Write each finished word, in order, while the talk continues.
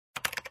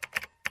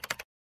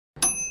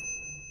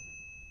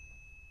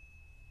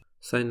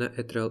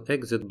SINOATRIAL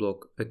exit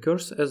block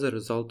occurs as a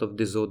result of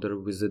disorder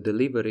with the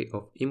delivery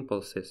of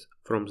impulses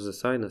from the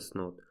sinus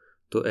node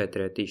to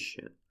atria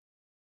tissue.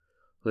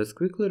 Let's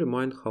quickly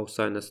remind how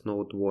sinus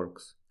node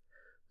works.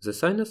 The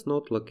sinus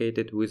node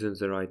located within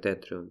the right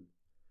atrium,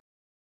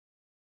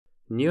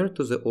 near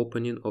to the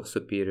opening of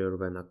superior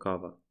vena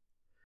cava.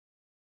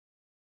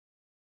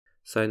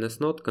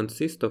 Sinus node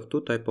consists of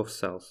two types of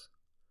cells.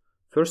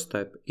 First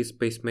type is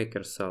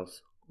pacemaker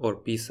cells, or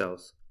P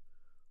cells,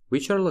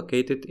 which are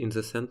located in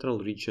the central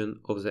region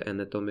of the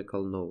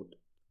anatomical node.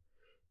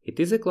 It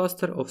is a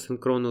cluster of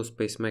synchronous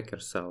pacemaker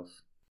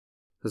cells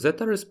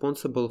that are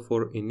responsible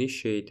for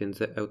initiating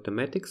the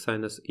automatic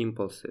sinus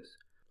impulses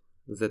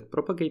that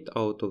propagate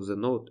out of the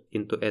node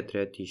into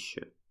atria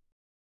tissue.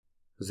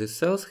 These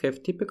cells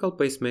have typical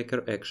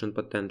pacemaker action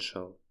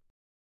potential.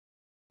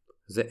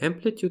 The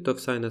amplitude of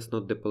sinus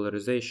node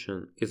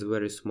depolarization is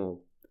very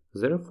small,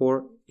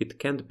 therefore it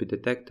can't be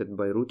detected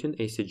by routine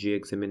ECG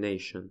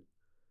examination.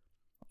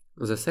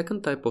 The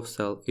second type of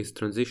cell is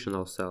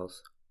transitional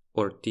cells,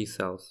 or T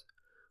cells,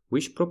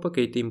 which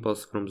propagate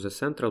impulse from the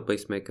central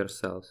pacemaker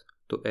cells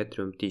to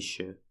atrium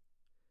tissue.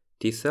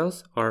 T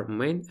cells are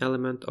main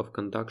element of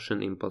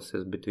conduction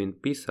impulses between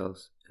P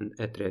cells and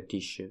atria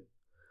tissue.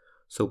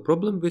 So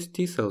problem with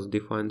T cells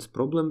defines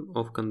problem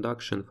of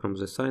conduction from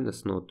the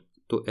sinus node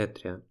to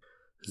atria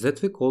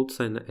that we called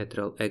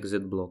SINOATRIAL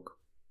exit block.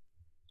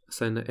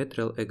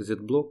 SINOATRIAL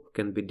exit block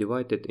can be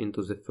divided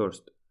into the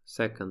first,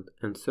 second,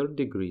 and third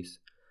degrees,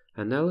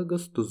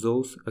 analogous to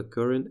those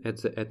occurring at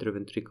the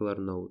atrioventricular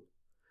node.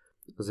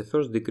 The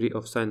first degree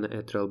of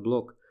SINOATRIAL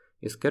block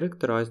is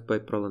characterized by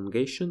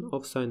prolongation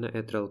of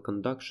sinoatrial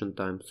conduction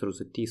time through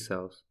the T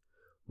cells,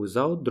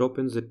 without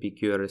dropping the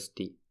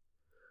PQRST.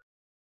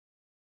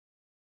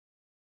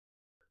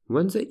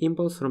 When the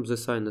impulse from the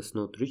sinus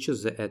node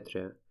reaches the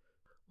atria,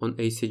 on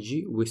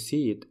ECG we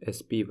see it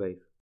as P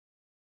wave.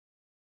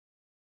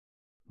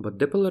 But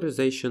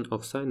depolarization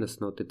of sinus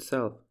node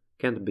itself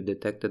can't be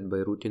detected by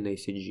routine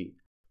ECG,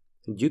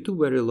 due to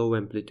very low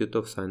amplitude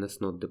of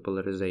sinus node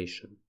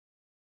depolarization.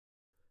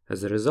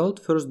 As a result,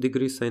 first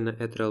degree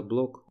SINOATRIAL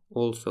block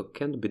also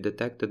can't be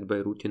detected by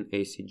routine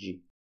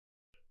ECG.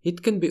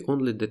 It can be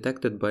only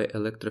detected by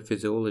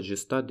electrophysiology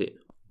study,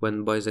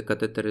 when by the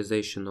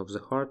catheterization of the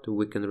heart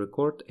we can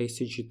record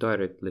ECG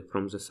directly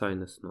from the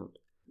sinus node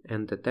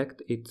and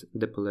detect its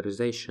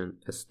depolarization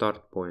as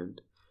start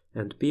point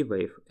and P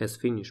wave as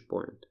finish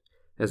point.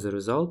 As a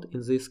result,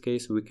 in this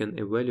case we can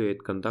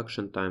evaluate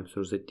conduction time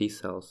through the T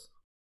cells.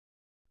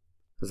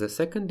 The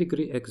second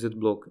degree exit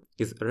block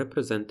is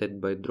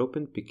represented by drop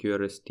in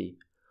PQRST,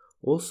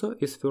 also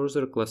is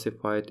further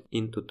classified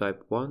into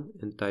type 1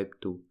 and type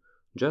 2,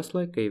 just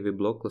like AV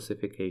block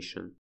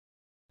classification.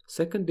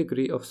 Second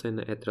degree of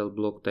SINOATRIAL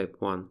block type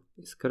 1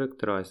 is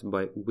characterized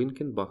by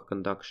Wenckebach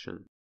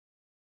conduction.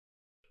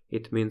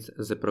 It means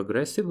the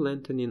progressive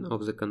lengthening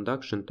of the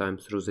conduction time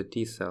through the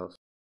T cells,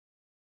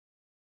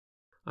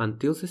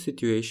 until the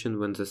situation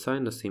when the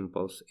sinus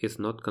impulse is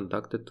not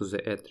conducted to the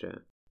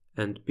atria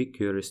and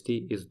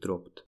PQRST is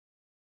dropped.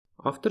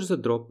 After the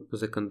drop,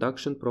 the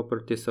conduction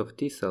properties of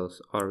T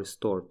cells are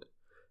restored,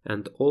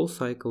 and all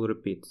cycle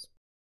repeats.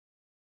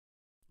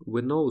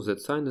 We know that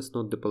sinus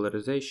node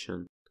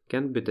depolarization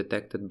can be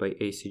detected by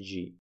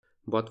ECG,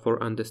 but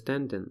for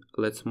understanding,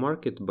 let's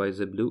mark it by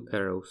the blue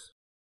arrows.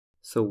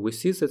 So we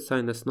see that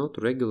sinus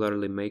node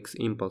regularly makes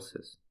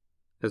impulses.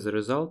 As a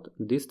result,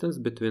 distance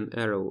between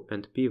arrow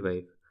and P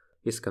wave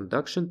is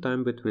conduction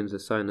time between the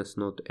sinus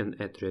node and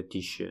atria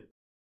tissue.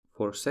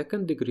 For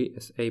second degree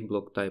SA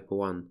block type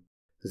 1,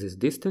 this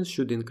distance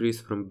should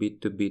increase from bit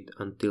to bit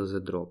until the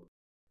drop.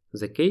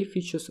 The key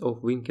features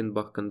of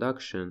Wenckebach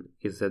conduction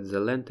is that the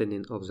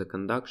lengthening of the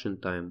conduction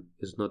time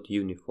is not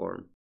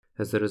uniform.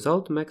 As a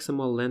result,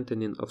 maximal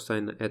lengthening of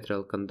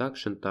SINOATRIAL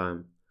conduction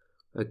time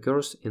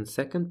occurs in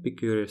second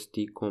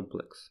PQRST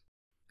complex,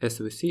 as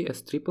we see a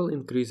triple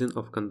increasing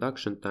of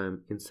conduction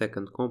time in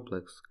second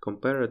complex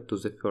compared to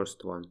the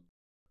first one.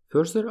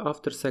 Further,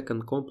 after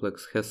second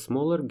complex has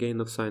smaller gain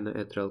of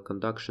SINOATRIAL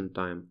conduction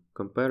time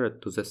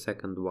compared to the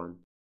second one.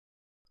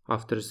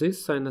 After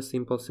this, sinus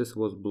impulses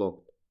was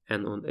blocked,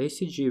 and on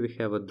ECG we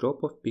have a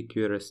drop of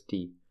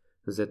PQRST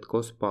that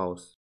cause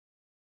pause.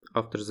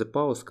 After the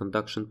pause,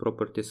 conduction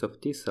properties of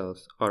T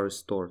cells are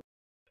restored,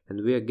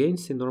 and we again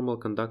see normal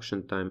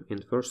conduction time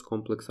in first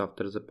complex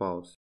after the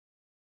pause.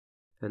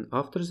 And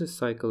after this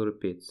cycle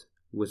repeats,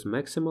 with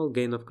maximal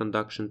gain of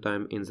conduction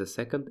time in the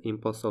second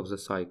impulse of the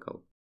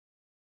cycle.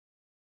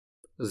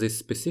 This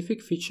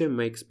specific feature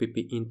makes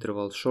PP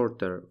interval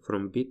shorter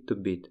from bit to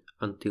bit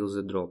until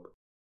the drop.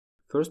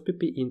 First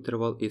PP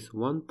interval is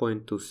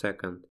 1.2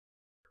 second,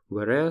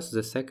 whereas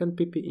the second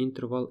PP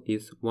interval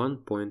is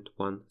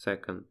 1.1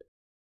 second.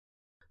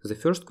 The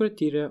first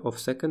criteria of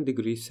second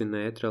degree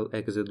SINOATRIAL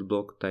exit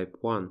block type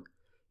 1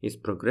 is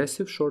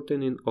progressive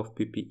shortening of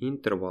PP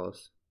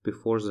intervals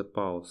before the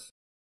pause.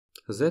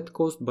 That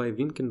caused by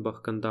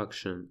Wenckebach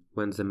conduction,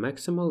 when the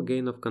maximal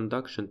gain of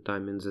conduction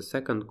time in the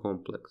second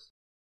complex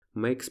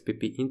makes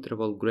PP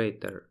interval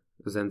greater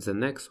than the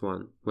next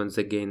one when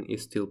the gain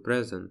is still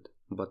present,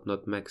 but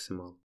not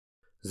maximal.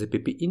 The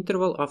PP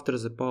interval after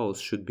the pause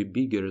should be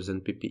bigger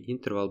than PP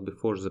interval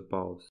before the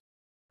pause,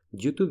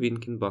 due to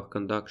Wenckebach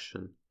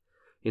conduction.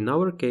 In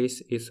our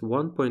case is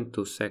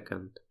 1.2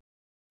 seconds.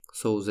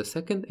 So the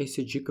second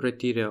ECG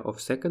criteria of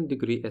second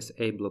degree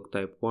SA block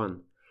type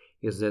 1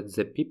 is that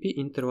the PP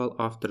interval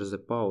after the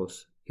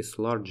pause is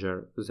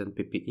larger than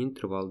PP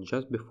interval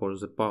just before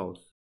the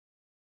pause.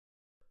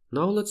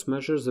 Now let's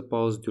measure the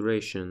pause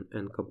duration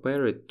and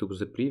compare it to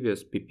the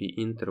previous PP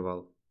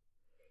interval.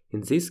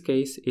 In this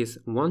case is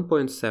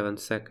 1.7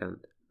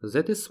 seconds,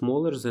 that is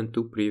smaller than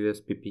two previous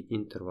PP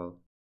interval.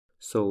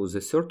 So the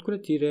third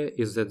criteria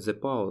is that the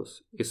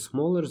pause is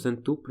smaller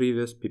than two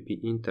previous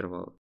PP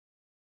interval.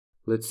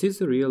 Let's see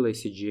the real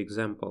ECG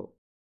example.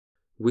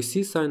 We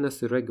see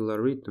sinus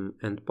irregular rhythm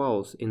and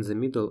pause in the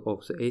middle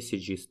of the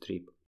ECG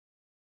strip.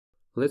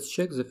 Let's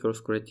check the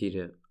first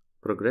criteria,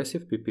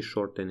 progressive PP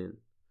shortening.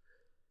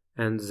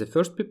 And the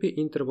first PP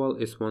interval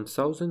is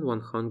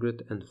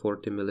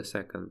 1140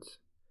 milliseconds.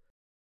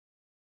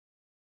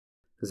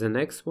 The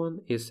next one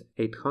is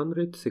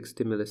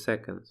 860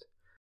 milliseconds.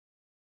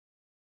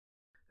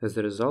 As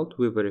a result,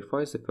 we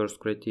verify the first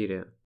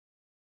criteria.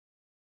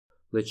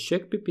 Let's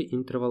check PP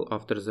interval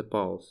after the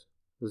pause.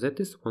 That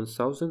is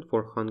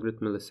 1400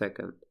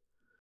 milliseconds,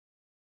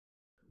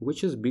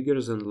 which is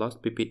bigger than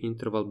last PP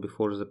interval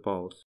before the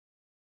pause.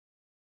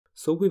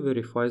 So we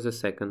verify the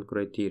second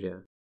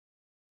criteria.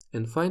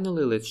 And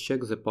finally, let's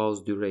check the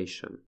pause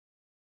duration,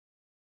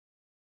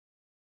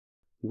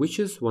 which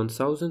is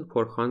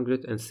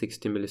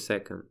 1460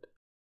 milliseconds,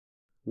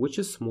 which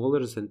is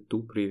smaller than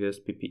two previous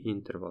PP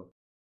intervals.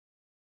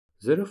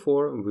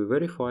 Therefore, we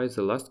verify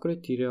the last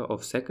criteria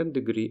of second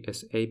degree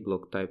SA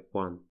block type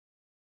 1.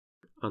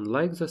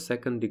 Unlike the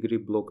second degree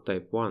block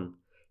type 1,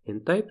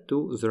 in type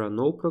 2 there are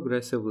no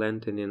progressive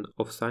lengthening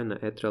of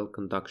SINOATRIAL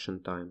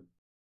conduction time.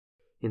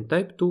 In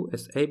type 2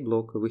 SA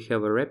block we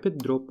have a rapid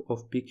drop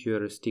of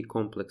PQRST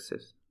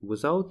complexes,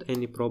 without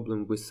any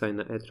problem with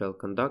SINOATRIAL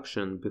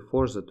conduction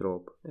before the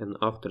drop and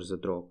after the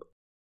drop.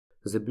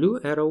 The blue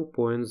arrow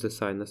points the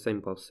sinus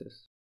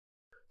impulses.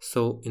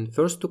 So in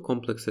first two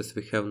complexes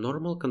we have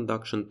normal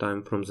conduction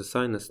time from the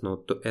sinus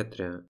node to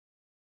atria.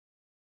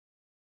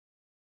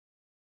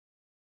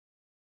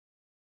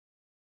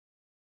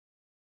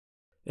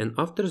 And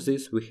after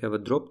this we have a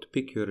dropped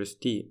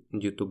PQRST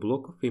due to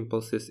block of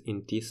impulses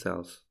in T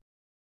cells.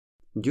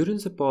 During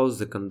the pause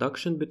the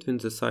conduction between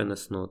the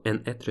sinus node and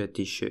atria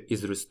tissue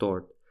is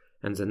restored,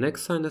 and the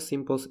next sinus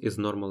impulse is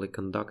normally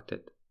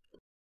conducted.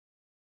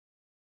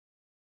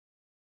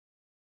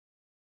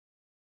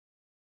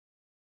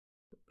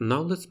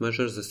 Now let's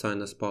measure the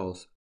sinus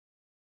pause,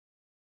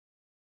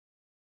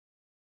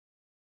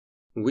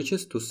 which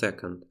is 2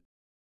 seconds,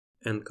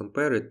 and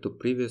compare it to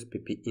previous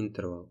PP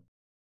interval.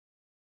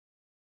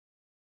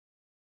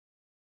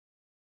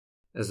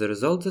 As a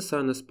result, the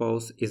sinus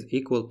pause is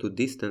equal to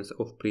distance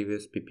of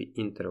previous PP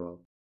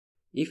interval.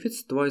 If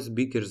it's twice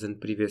bigger than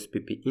previous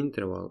PP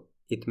interval,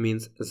 it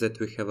means that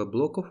we have a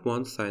block of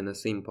one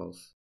sinus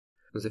impulse.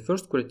 The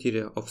first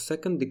criteria of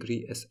second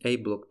degree SA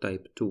block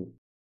type 2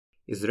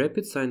 is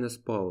rapid sinus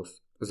pause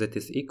that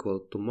is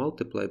equal to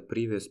multiply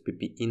previous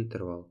PP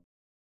interval.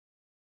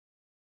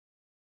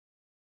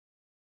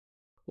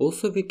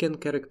 Also, we can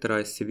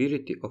characterize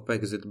severity of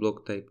exit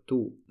block type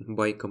 2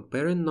 by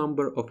comparing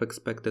number of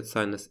expected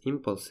sinus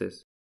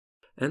impulses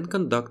and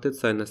conducted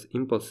sinus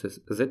impulses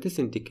that is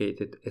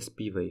indicated as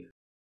P wave.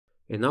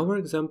 In our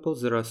example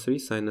there are 3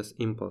 sinus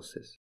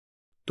impulses,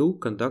 2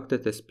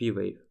 conducted as P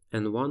wave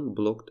and 1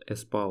 blocked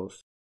as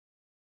pause.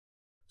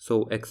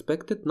 So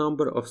expected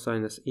number of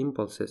sinus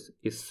impulses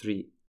is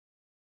 3,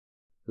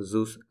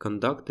 thus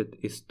conducted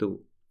is 2.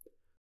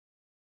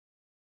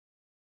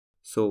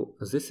 So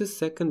this is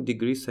second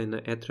degree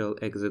SINOATRIAL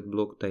exit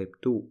block type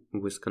 2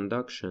 with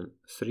conduction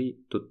 3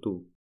 to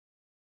 2.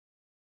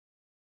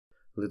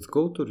 Let's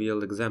go to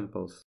real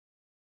examples.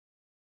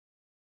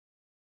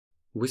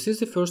 We see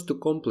the first two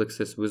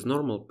complexes with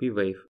normal P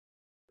wave,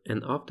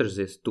 and after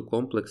this two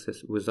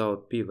complexes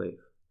without P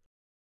wave.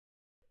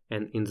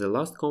 And in the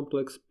last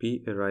complex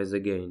P arise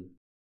again.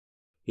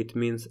 It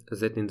means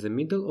that in the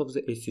middle of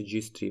the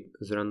ECG strip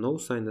there are no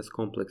sinus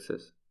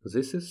complexes.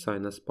 This is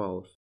sinus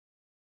pause.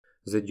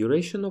 The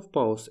duration of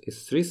pause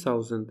is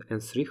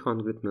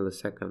 3300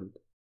 milliseconds.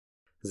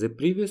 The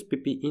previous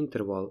PP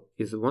interval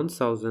is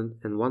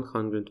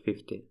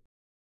 1150.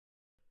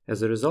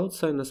 As a result,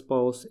 sinus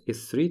pause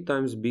is 3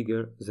 times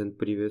bigger than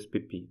previous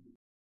PP.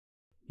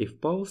 If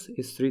pause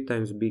is 3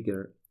 times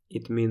bigger,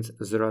 it means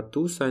there are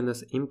 2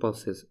 sinus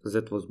impulses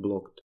that was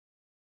blocked.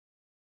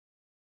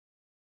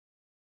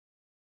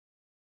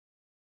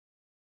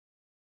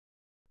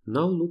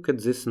 Now look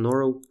at this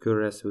neural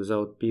QRS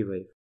without P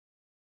wave.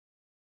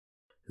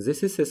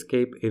 This is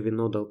escape AV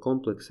nodal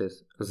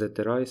complexes that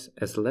arise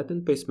as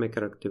latent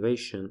pacemaker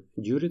activation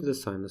during the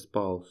sinus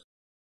pause.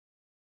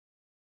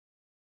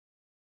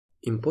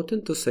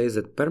 Important to say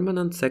that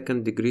permanent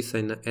second degree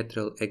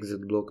SINOATRIAL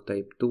exit block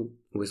type 2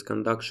 with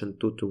conduction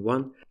 2 to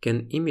 1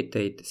 can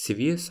imitate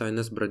severe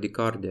sinus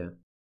bradycardia.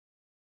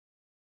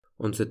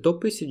 On the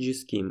top ECG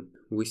scheme,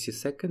 we see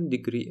second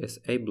degree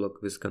SA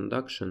block with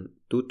conduction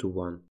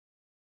 2:1,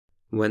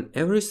 when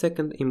every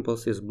second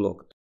impulse is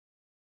blocked.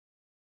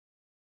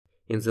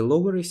 In the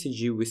lower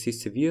ECG we see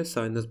severe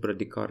sinus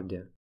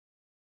bradycardia.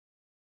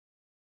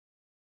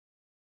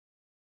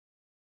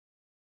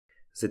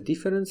 The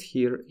difference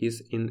here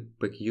is in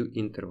PQ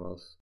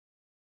intervals.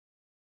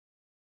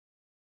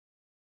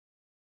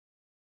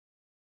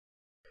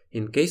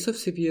 In case of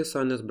severe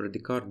sinus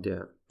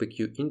bradycardia,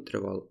 PQ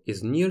interval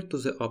is near to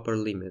the upper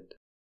limit.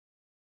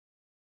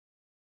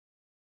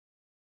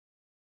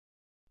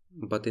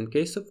 But in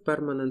case of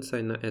permanent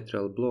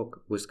sinoatrial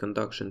block with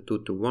conduction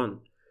 2:1,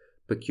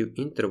 PQ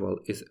interval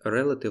is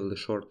relatively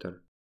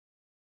shorter.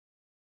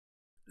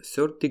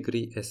 Third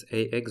degree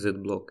SA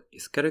exit block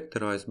is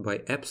characterized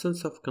by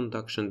absence of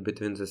conduction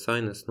between the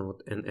sinus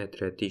node and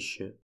atria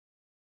tissue.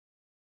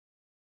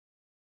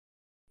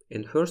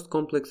 In first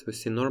complex we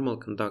see normal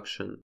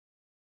conduction,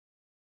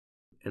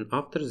 and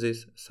after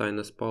this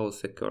sinus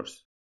pause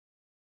occurs.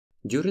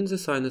 During the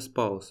sinus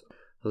pause,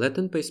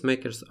 latent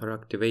pacemakers are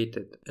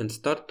activated and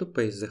start to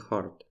pace the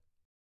heart.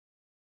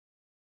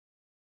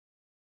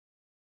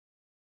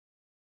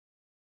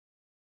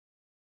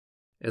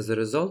 As a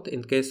result,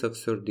 in case of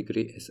third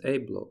degree SA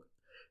block,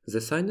 the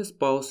sinus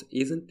pause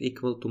isn't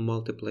equal to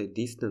multiplied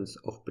distance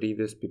of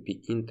previous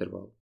PP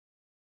interval.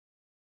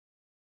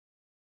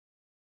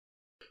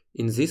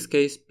 In this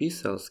case, P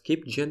cells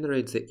keep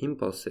generate the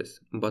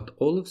impulses, but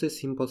all of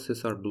these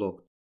impulses are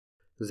blocked.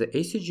 The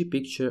ECG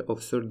picture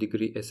of third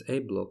degree SA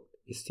block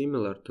is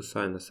similar to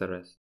sinus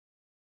arrest,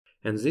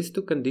 and these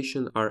two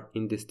conditions are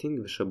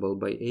indistinguishable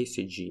by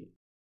ECG.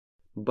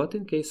 But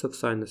in case of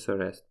sinus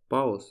arrest,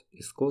 pause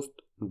is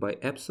caused by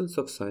absence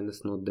of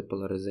sinus node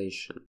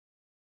depolarization.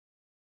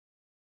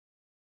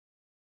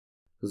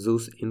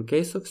 Thus, in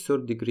case of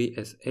third degree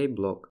SA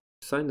block,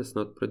 sinus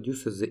node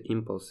produces the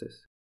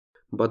impulses,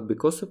 but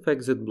because of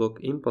exit block,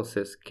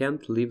 impulses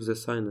can't leave the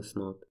sinus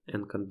node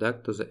and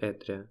conduct to the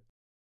atria.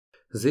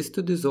 These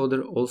two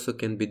disorders also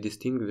can be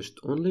distinguished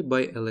only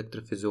by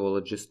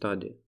electrophysiology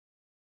study.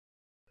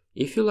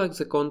 If you like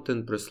the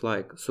content, press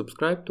like,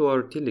 subscribe to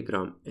our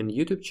Telegram and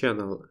YouTube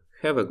channel.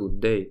 Have a good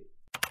day!